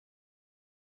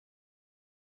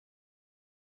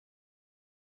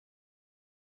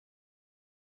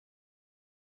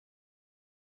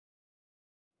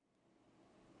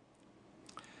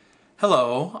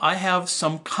Hello, I have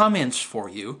some comments for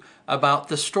you about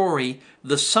the story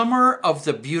The Summer of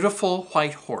the Beautiful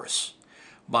White Horse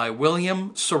by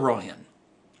William Saroyan.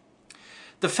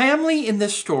 The family in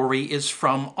this story is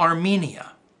from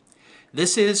Armenia.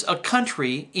 This is a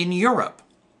country in Europe.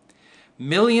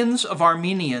 Millions of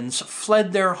Armenians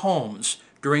fled their homes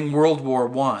during World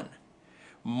War I.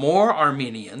 More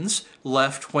Armenians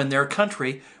left when their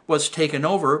country was taken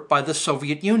over by the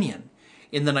Soviet Union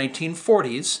in the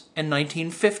 1940s and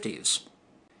 1950s.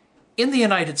 In the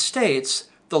United States,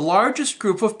 the largest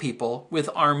group of people with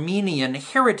Armenian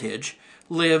heritage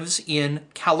lives in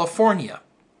California.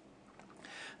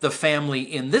 The family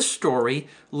in this story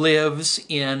lives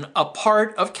in a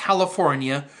part of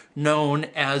California known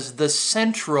as the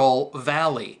Central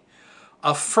Valley,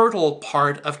 a fertile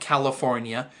part of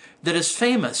California that is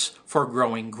famous for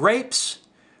growing grapes,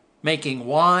 making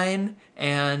wine,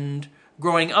 and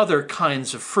growing other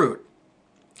kinds of fruit.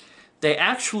 They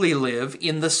actually live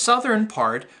in the southern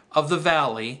part of the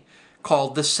valley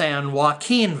called the San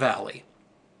Joaquin Valley.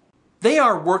 They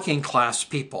are working class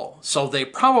people, so they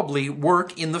probably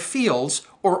work in the fields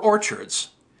or orchards.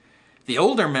 The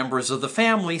older members of the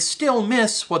family still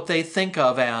miss what they think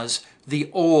of as the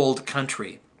old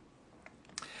country.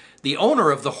 The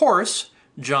owner of the horse,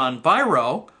 John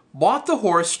Biro, bought the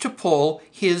horse to pull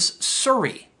his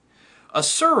surrey. A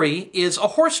surrey is a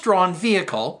horse-drawn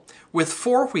vehicle with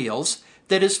four wheels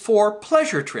that is for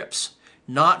pleasure trips,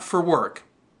 not for work.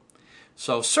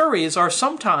 So surreys are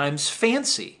sometimes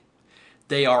fancy.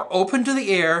 They are open to the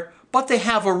air, but they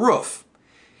have a roof.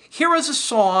 Here is a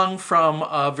song from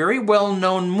a very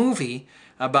well-known movie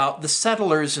about the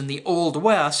settlers in the Old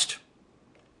West.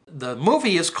 The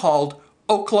movie is called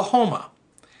Oklahoma.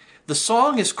 The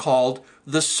song is called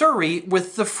The Surrey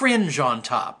with the Fringe on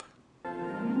Top.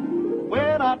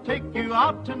 When I take you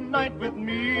out tonight with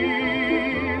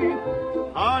me,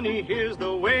 honey, here's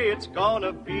the way it's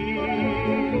gonna be.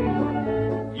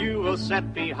 You will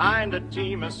sit behind a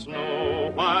team of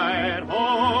snow white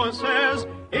horses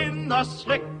in the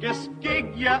slickest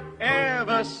gig you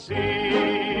ever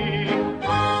see.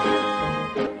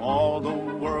 All the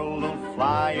world will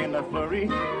fly in a flurry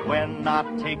when I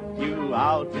take you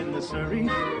out in the Surrey.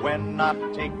 When I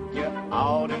take you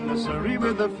out in the Surrey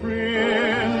with the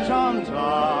fringe on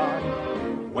top.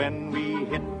 When we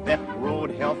hit that road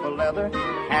hell for leather,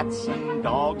 cats and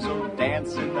dogs will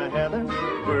dance in the heather,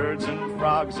 birds and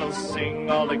frogs will sing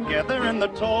all together, and the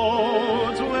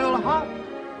toads will hop.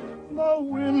 The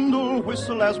wind will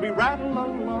whistle as we rattle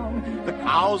along, the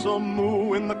cows will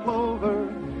moo in the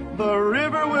clover, the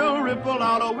river will ripple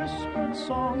out a whispered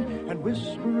song, and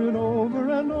whisper it over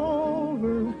and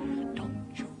over. Don't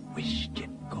you wish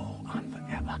you'd go on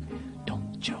forever?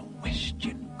 Don't you wish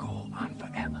you'd go on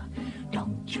forever?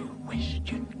 Don't you wish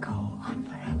you'd go on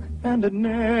forever? And it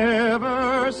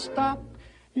never stop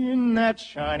in that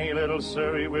shiny little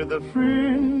Surrey with the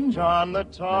fringe on the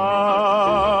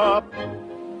top.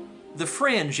 The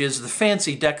fringe is the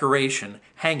fancy decoration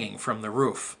hanging from the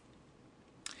roof.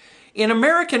 In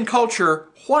American culture,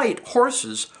 white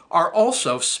horses are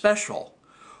also special.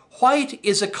 White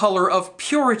is a color of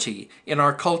purity in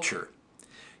our culture.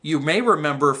 You may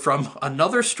remember from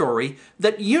another story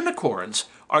that unicorns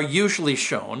are usually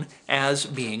shown as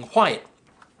being white.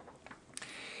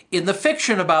 In the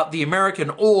fiction about the American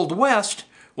Old West,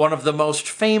 one of the most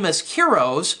famous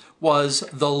heroes was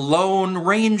the Lone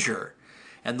Ranger,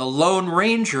 and the Lone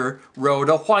Ranger rode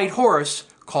a white horse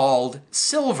called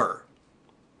Silver.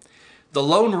 The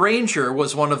Lone Ranger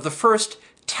was one of the first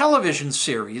television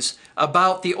series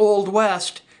about the Old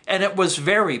West, and it was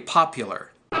very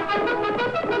popular. The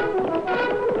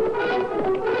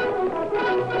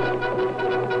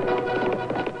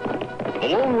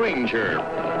Lone Ranger.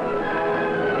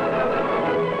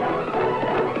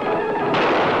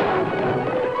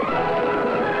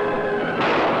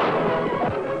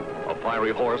 A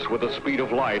fiery horse with the speed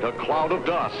of light, a cloud of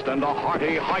dust, and a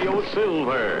hearty hi-yo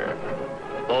Silver.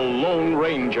 The Lone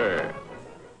Ranger.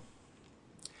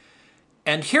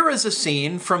 And here is a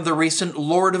scene from the recent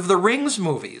Lord of the Rings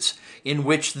movies, in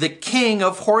which the king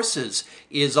of horses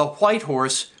is a white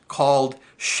horse called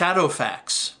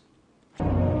Shadowfax.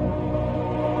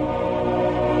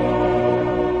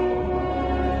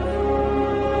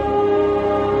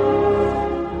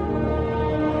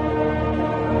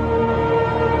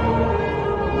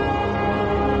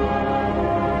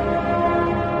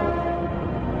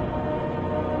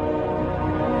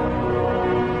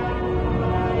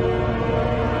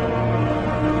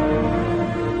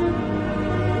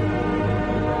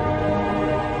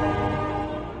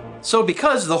 So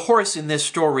because the horse in this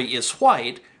story is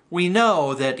white, we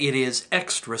know that it is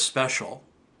extra special.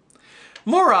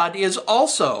 Murad is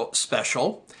also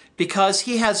special because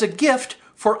he has a gift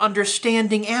for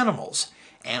understanding animals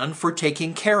and for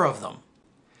taking care of them.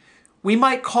 We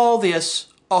might call this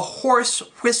a horse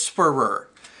whisperer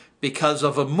because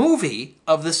of a movie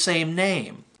of the same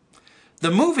name.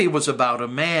 The movie was about a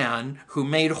man who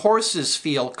made horses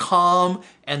feel calm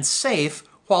and safe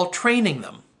while training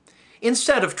them,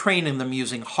 instead of training them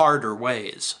using harder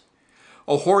ways.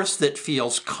 A horse that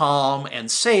feels calm and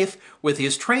safe with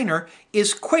his trainer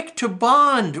is quick to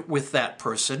bond with that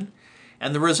person,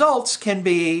 and the results can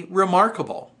be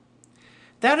remarkable.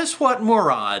 That is what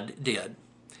Murad did,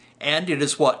 and it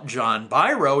is what John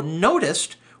Biro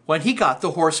noticed when he got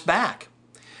the horse back.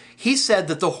 He said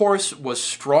that the horse was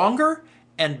stronger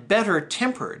and better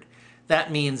tempered.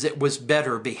 That means it was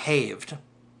better behaved.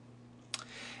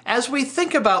 As we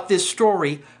think about this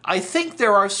story, I think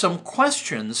there are some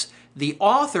questions the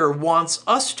author wants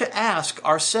us to ask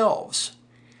ourselves.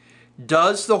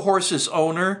 Does the horse's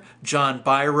owner, John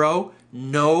Biro,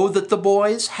 know that the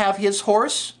boys have his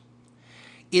horse?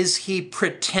 Is he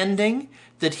pretending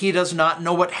that he does not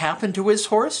know what happened to his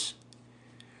horse?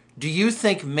 Do you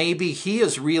think maybe he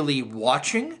is really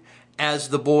watching as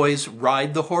the boys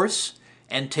ride the horse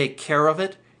and take care of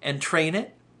it and train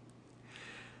it?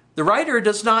 The writer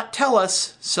does not tell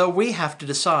us, so we have to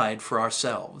decide for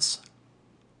ourselves.